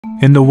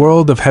In the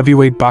world of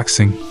heavyweight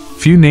boxing,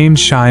 few names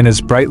shine as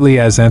brightly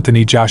as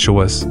Anthony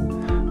Joshua's.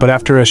 But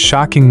after a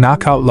shocking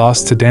knockout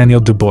loss to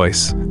Daniel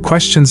Dubious,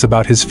 questions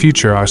about his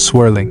future are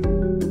swirling.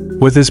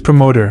 With his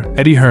promoter,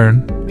 Eddie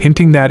Hearn,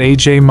 hinting that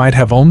AJ might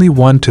have only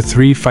 1 to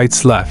 3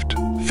 fights left,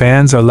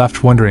 fans are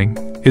left wondering,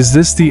 is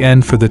this the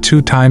end for the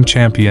two-time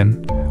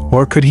champion,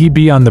 or could he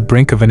be on the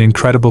brink of an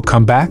incredible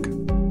comeback?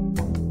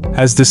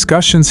 As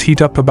discussions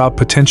heat up about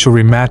potential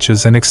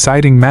rematches and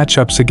exciting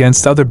matchups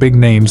against other big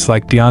names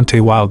like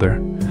Deontay Wilder,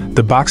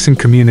 the boxing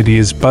community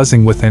is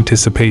buzzing with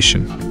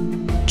anticipation.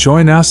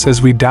 Join us as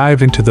we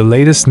dive into the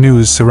latest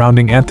news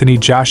surrounding Anthony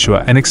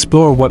Joshua and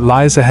explore what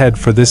lies ahead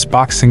for this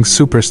boxing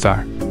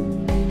superstar.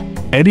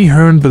 Eddie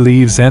Hearn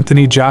believes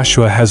Anthony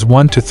Joshua has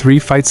 1 to 3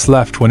 fights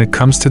left when it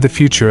comes to the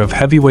future of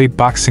heavyweight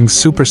boxing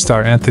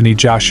superstar Anthony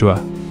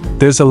Joshua.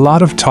 There's a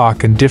lot of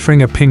talk and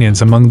differing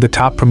opinions among the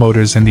top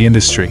promoters in the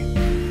industry.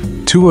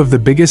 Two of the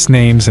biggest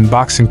names in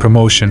boxing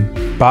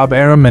promotion, Bob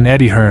Arum and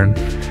Eddie Hearn,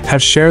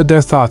 have shared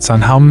their thoughts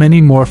on how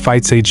many more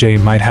fights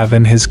AJ might have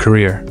in his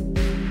career.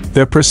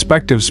 Their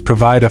perspectives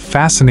provide a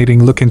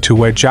fascinating look into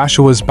where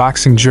Joshua's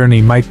boxing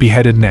journey might be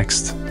headed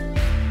next.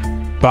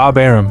 Bob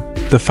Arum,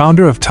 the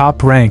founder of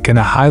Top Rank and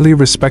a highly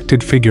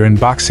respected figure in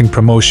boxing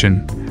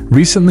promotion,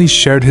 recently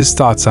shared his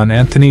thoughts on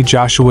Anthony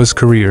Joshua's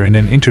career in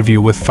an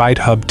interview with Fight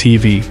Hub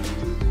TV.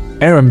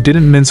 Arum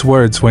didn't mince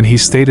words when he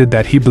stated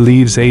that he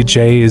believes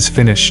AJ is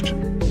finished.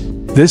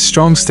 This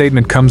strong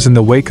statement comes in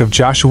the wake of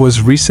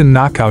Joshua's recent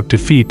knockout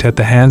defeat at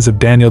the hands of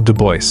Daniel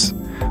Dubious,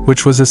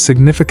 which was a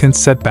significant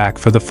setback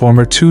for the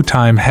former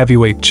two-time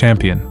heavyweight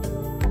champion.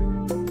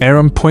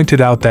 Arum pointed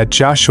out that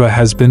Joshua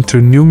has been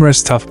through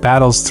numerous tough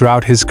battles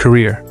throughout his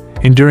career,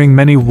 enduring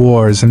many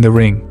wars in the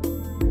ring.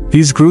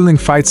 These grueling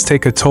fights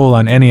take a toll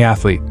on any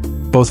athlete,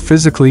 both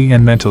physically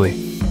and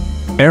mentally.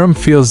 Arum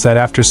feels that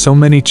after so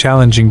many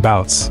challenging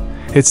bouts,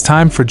 it's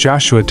time for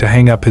Joshua to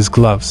hang up his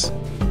gloves.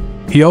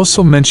 He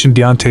also mentioned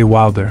Deontay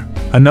Wilder,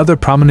 another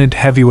prominent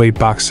heavyweight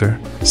boxer,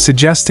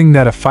 suggesting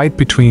that a fight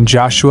between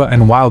Joshua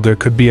and Wilder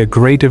could be a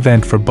great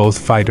event for both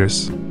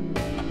fighters.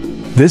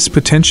 This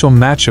potential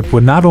matchup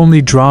would not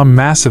only draw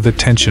massive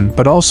attention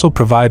but also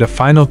provide a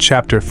final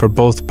chapter for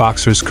both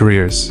boxers'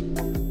 careers.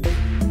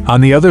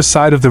 On the other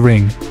side of the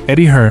ring,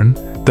 Eddie Hearn,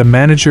 the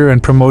manager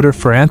and promoter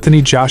for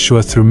Anthony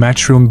Joshua through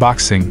Matchroom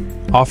Boxing,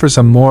 offers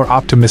a more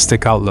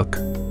optimistic outlook.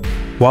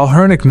 While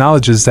Hearn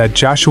acknowledges that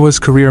Joshua's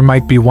career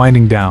might be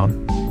winding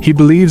down, he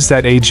believes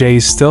that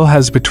AJ still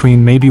has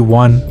between maybe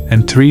 1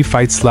 and 3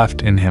 fights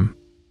left in him.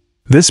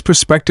 This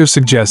perspective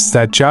suggests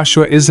that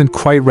Joshua isn't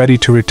quite ready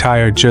to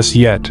retire just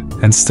yet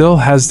and still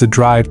has the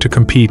drive to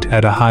compete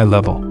at a high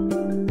level.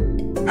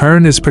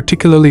 Hearn is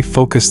particularly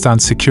focused on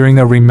securing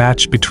a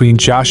rematch between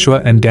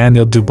Joshua and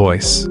Daniel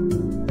Dubious.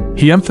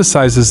 He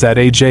emphasizes that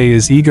AJ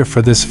is eager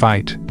for this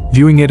fight,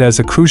 viewing it as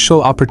a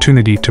crucial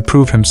opportunity to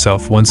prove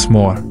himself once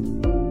more.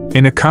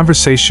 In a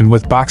conversation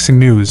with Boxing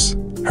News,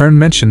 Hearn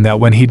mentioned that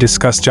when he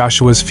discussed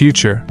Joshua's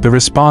future, the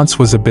response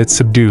was a bit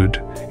subdued,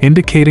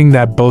 indicating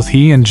that both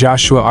he and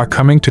Joshua are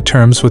coming to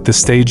terms with the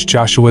stage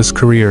Joshua's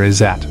career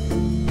is at.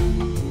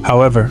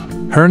 However,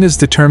 Hearn is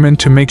determined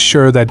to make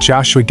sure that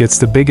Joshua gets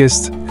the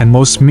biggest and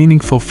most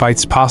meaningful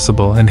fights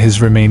possible in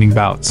his remaining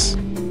bouts.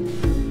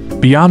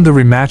 Beyond the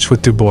rematch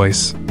with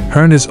Dubious,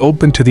 Hearn is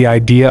open to the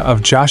idea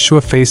of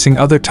Joshua facing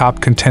other top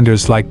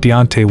contenders like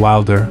Deontay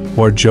Wilder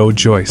or Joe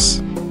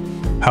Joyce.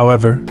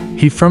 However,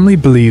 he firmly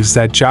believes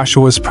that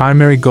Joshua's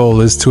primary goal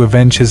is to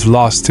avenge his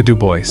loss to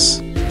Dubious.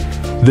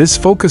 This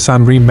focus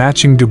on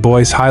rematching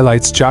Dubious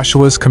highlights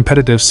Joshua's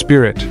competitive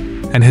spirit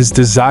and his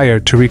desire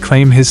to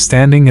reclaim his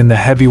standing in the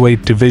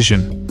heavyweight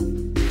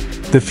division.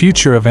 The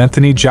future of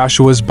Anthony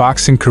Joshua's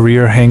boxing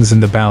career hangs in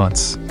the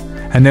balance,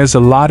 and there's a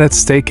lot at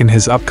stake in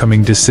his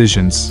upcoming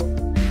decisions.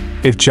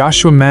 If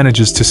Joshua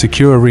manages to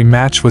secure a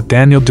rematch with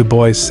Daniel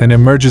Dubious and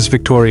emerges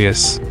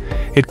victorious,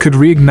 it could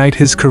reignite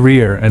his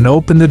career and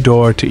open the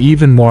door to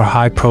even more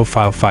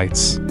high-profile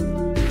fights.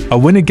 A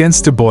win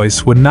against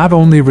Dubious would not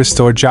only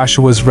restore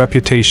Joshua's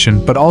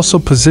reputation but also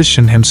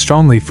position him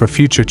strongly for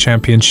future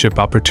championship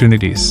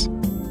opportunities.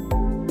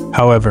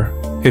 However,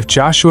 if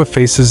Joshua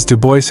faces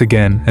Dubious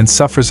again and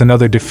suffers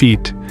another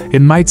defeat,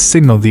 it might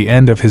signal the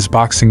end of his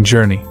boxing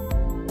journey.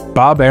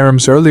 Bob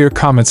Arum's earlier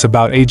comments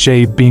about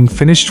AJ being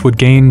finished would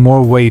gain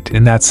more weight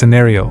in that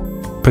scenario,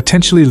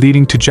 potentially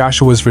leading to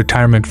Joshua's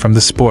retirement from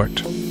the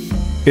sport.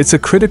 It's a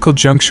critical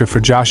juncture for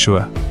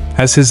Joshua,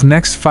 as his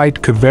next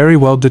fight could very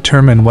well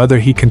determine whether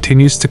he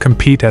continues to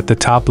compete at the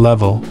top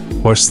level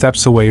or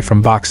steps away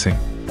from boxing.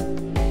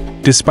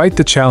 Despite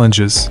the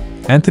challenges,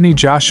 Anthony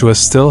Joshua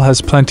still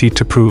has plenty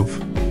to prove.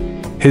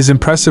 His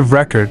impressive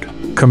record,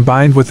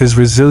 combined with his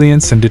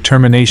resilience and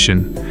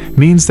determination,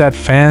 means that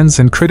fans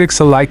and critics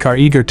alike are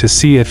eager to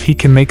see if he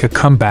can make a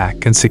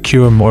comeback and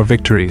secure more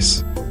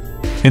victories.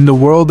 In the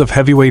world of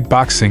heavyweight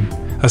boxing,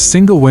 a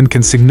single win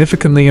can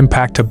significantly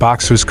impact a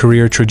boxer's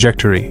career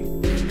trajectory,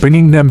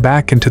 bringing them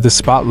back into the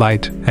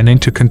spotlight and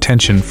into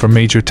contention for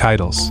major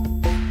titles.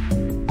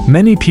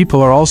 Many people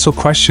are also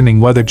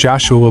questioning whether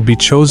Joshua will be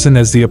chosen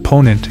as the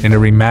opponent in a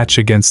rematch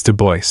against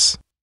Dubious.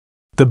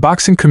 The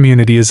boxing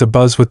community is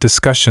abuzz with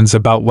discussions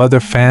about whether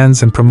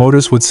fans and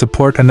promoters would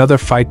support another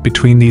fight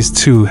between these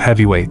two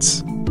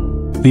heavyweights.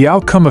 The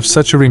outcome of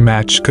such a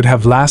rematch could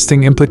have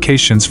lasting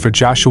implications for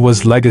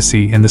Joshua's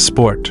legacy in the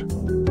sport.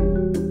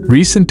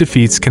 Recent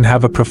defeats can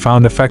have a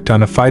profound effect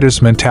on a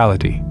fighter's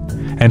mentality,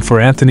 and for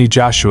Anthony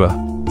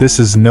Joshua, this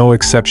is no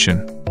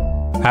exception.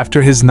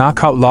 After his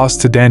knockout loss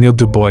to Daniel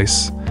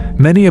Dubious,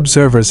 many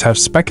observers have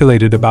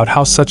speculated about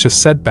how such a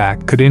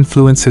setback could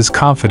influence his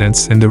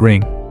confidence in the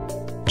ring.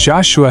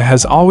 Joshua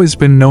has always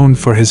been known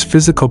for his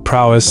physical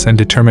prowess and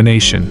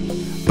determination,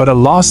 but a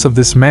loss of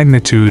this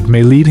magnitude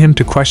may lead him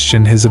to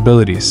question his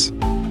abilities.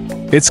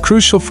 It's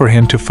crucial for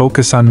him to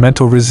focus on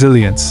mental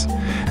resilience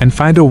and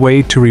find a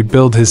way to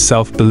rebuild his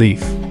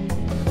self-belief.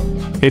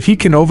 If he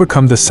can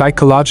overcome the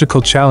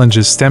psychological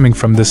challenges stemming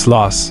from this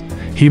loss,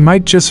 he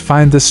might just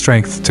find the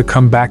strength to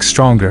come back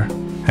stronger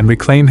and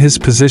reclaim his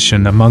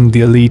position among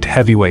the elite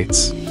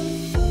heavyweights.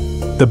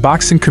 The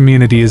boxing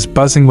community is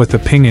buzzing with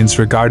opinions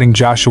regarding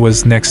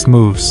Joshua's next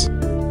moves.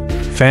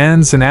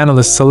 Fans and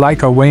analysts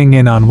alike are weighing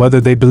in on whether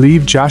they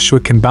believe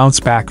Joshua can bounce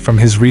back from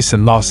his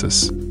recent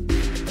losses.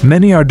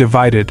 Many are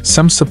divided.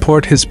 Some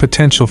support his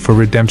potential for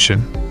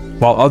redemption,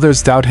 while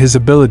others doubt his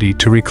ability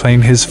to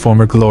reclaim his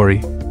former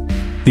glory.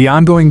 The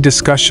ongoing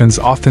discussions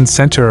often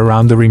center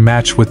around the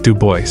rematch with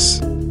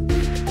Dubious.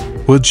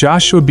 Will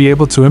Joshua be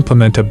able to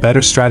implement a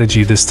better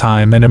strategy this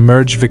time and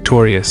emerge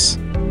victorious?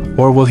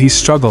 Or will he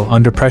struggle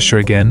under pressure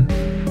again?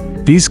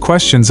 These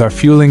questions are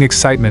fueling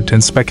excitement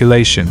and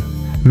speculation,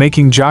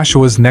 making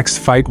Joshua's next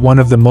fight one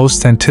of the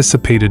most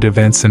anticipated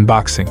events in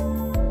boxing.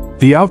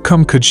 The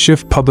outcome could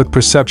shift public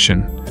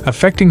perception,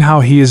 affecting how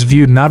he is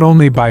viewed not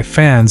only by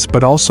fans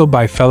but also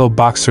by fellow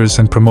boxers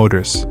and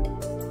promoters.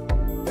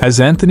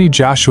 As Anthony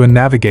Joshua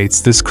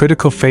navigates this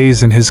critical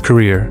phase in his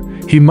career,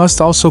 he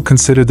must also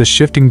consider the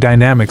shifting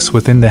dynamics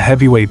within the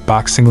heavyweight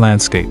boxing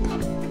landscape.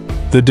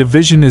 The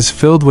division is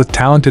filled with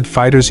talented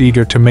fighters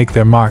eager to make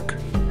their mark,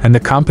 and the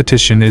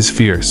competition is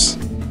fierce.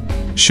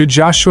 Should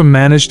Joshua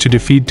manage to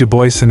defeat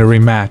Dubious in a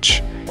rematch,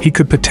 he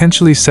could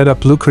potentially set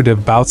up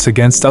lucrative bouts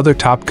against other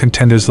top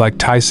contenders like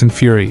Tyson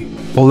Fury,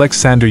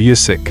 Alexander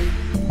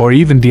Usyk, or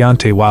even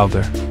Deontay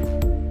Wilder.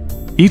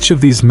 Each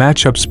of these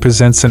matchups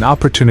presents an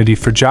opportunity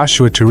for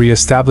Joshua to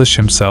re-establish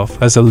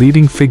himself as a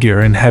leading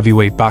figure in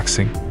heavyweight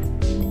boxing.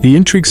 The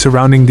intrigue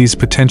surrounding these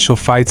potential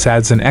fights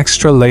adds an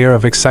extra layer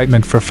of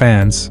excitement for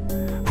fans,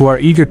 who are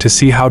eager to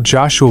see how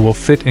Joshua will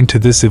fit into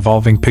this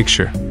evolving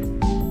picture.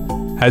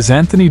 As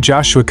Anthony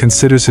Joshua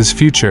considers his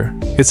future,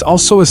 it's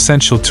also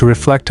essential to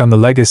reflect on the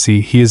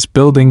legacy he is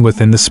building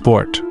within the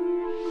sport.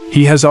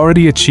 He has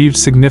already achieved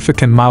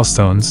significant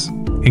milestones,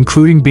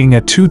 including being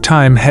a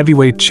two-time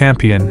heavyweight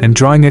champion and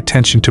drawing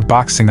attention to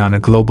boxing on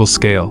a global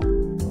scale.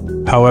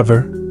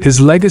 However,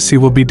 his legacy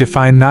will be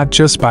defined not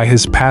just by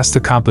his past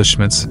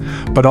accomplishments,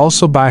 but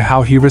also by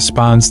how he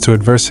responds to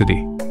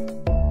adversity.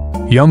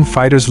 Young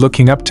fighters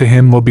looking up to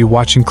him will be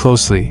watching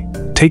closely,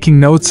 taking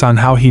notes on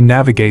how he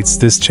navigates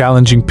this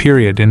challenging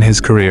period in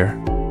his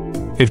career.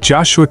 If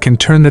Joshua can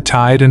turn the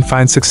tide and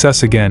find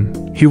success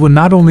again, he will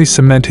not only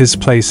cement his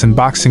place in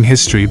boxing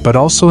history but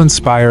also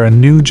inspire a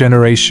new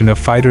generation of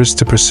fighters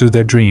to pursue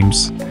their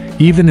dreams,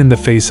 even in the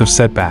face of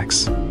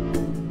setbacks.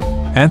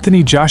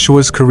 Anthony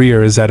Joshua's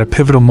career is at a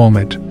pivotal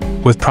moment,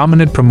 with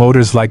prominent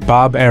promoters like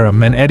Bob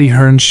Arum and Eddie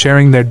Hearn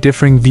sharing their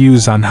differing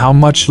views on how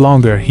much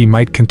longer he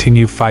might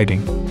continue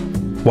fighting.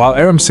 While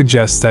Arum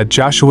suggests that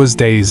Joshua's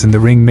days in the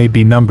ring may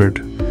be numbered,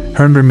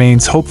 Hearn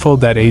remains hopeful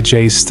that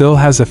AJ still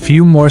has a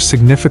few more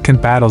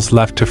significant battles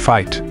left to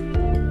fight.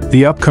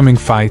 The upcoming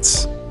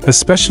fights,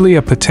 especially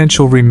a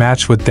potential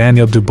rematch with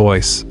Daniel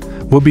Dubious,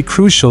 will be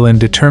crucial in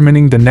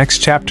determining the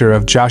next chapter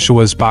of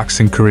Joshua's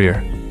boxing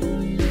career.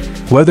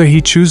 Whether he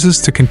chooses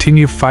to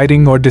continue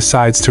fighting or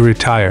decides to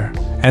retire,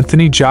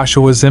 Anthony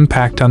Joshua's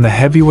impact on the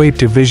heavyweight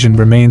division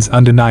remains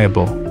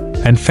undeniable,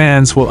 and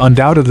fans will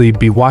undoubtedly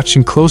be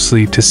watching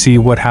closely to see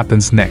what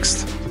happens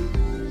next.